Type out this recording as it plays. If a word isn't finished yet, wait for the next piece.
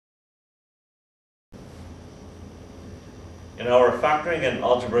In our factoring and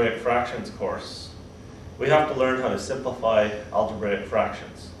algebraic fractions course, we have to learn how to simplify algebraic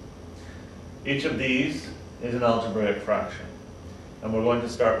fractions. Each of these is an algebraic fraction, and we're going to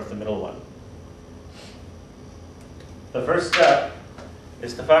start with the middle one. The first step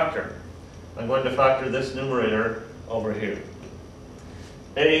is to factor. I'm going to factor this numerator over here.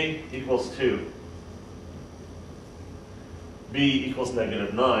 A equals 2. B equals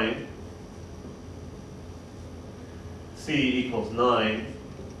 -9. C equals 9.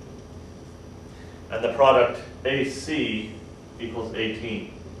 And the product AC equals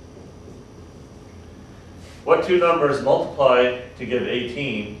 18. What two numbers multiply to give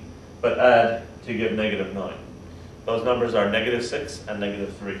 18 but add to give -9? Those numbers are -6 and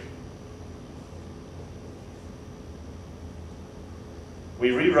 -3.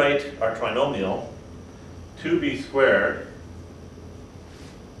 We rewrite our trinomial 2b squared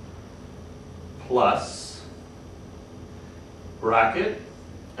plus bracket,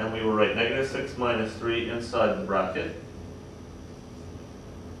 and we will write -6 minus 3 inside the bracket,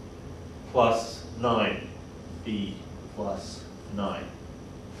 plus 9b plus 9.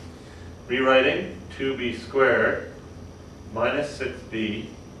 Rewriting 2b squared minus 6b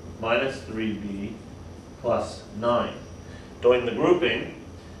minus 3b plus 9. Doing the grouping,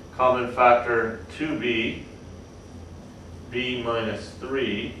 common factor 2b, b minus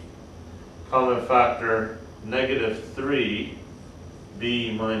 3, common factor -3,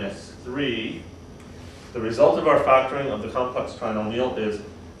 b minus 3. The result of our factoring of the complex trinomial is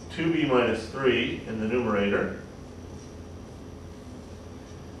 2b minus 3 in the numerator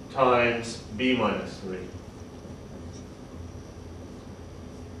times b minus 3.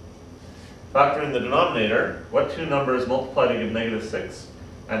 Factoring the denominator, what two numbers multiply to give -6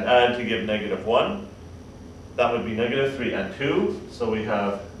 and add to give -1? That would be -3 and 2, so we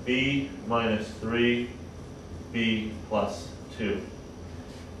have b minus 3, b plus 2.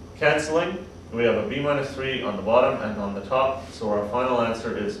 Cancelling, we have a b minus 3 on the bottom and on the top, so our final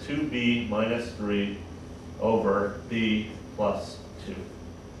answer is 2b minus 3 over b plus 2.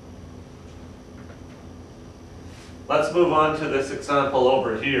 Let's move on to this example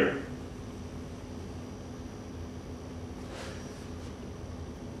over here.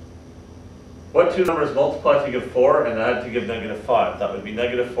 What two numbers multiply to give 4 and add to give -5? That would be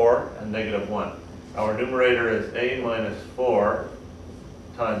 -4 and -1. Our numerator is a minus 4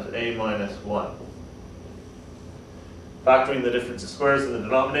 times a minus 1. Factoring the difference of squares in the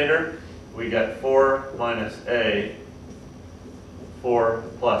denominator, we get 4 minus a, 4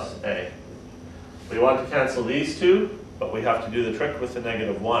 plus a. We want to cancel these two, but we have to do the trick with the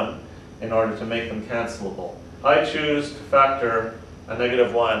 -1 in order to make them cancelable. I choose to factor a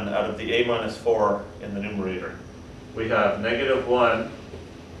 -1 out of the a minus 4 in the numerator. We have -1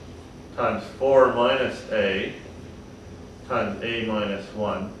 times 4 minus a times a minus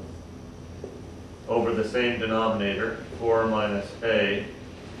 1 over the same denominator, 4 minus a,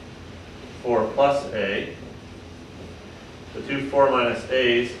 4 plus a. The two 4 minus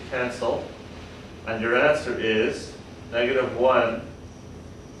a's cancel, and your answer is -1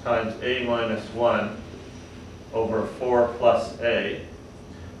 times a minus 1 over 4 plus a,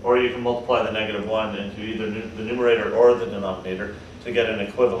 or you can multiply the -1 into either the numerator or the denominator to get an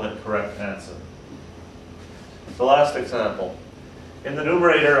equivalent correct answer. The last example. In the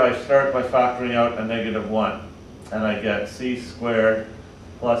numerator, I start by factoring out a -1, and I get c squared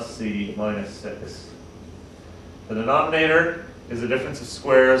plus c minus 6. The denominator is the difference of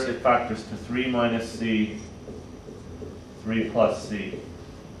squares. It factors to 3 minus c, 3 plus c.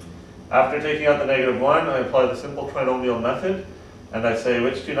 After taking out the -1, I apply the simple trinomial method, and I say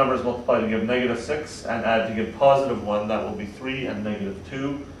which two numbers multiply to give -6 and add to give +1. That will be 3 and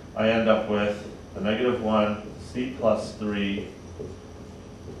 -2. I end up with the -1, c plus 3,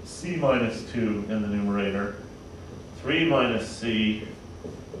 c minus 2 in the numerator, 3 minus c,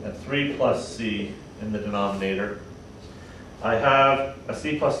 and 3 plus c in the denominator. I have a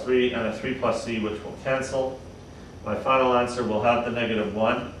c plus 3 and a 3 plus c, which will cancel. My final answer will have the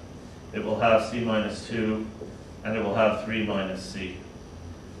 -1. It will have c minus 2, and it will have 3 minus c.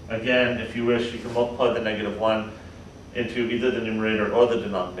 Again, if you wish, you can multiply the -1 into either the numerator or the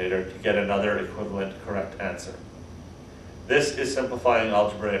denominator to get another equivalent correct answer. This is simplifying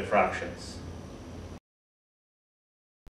algebraic fractions.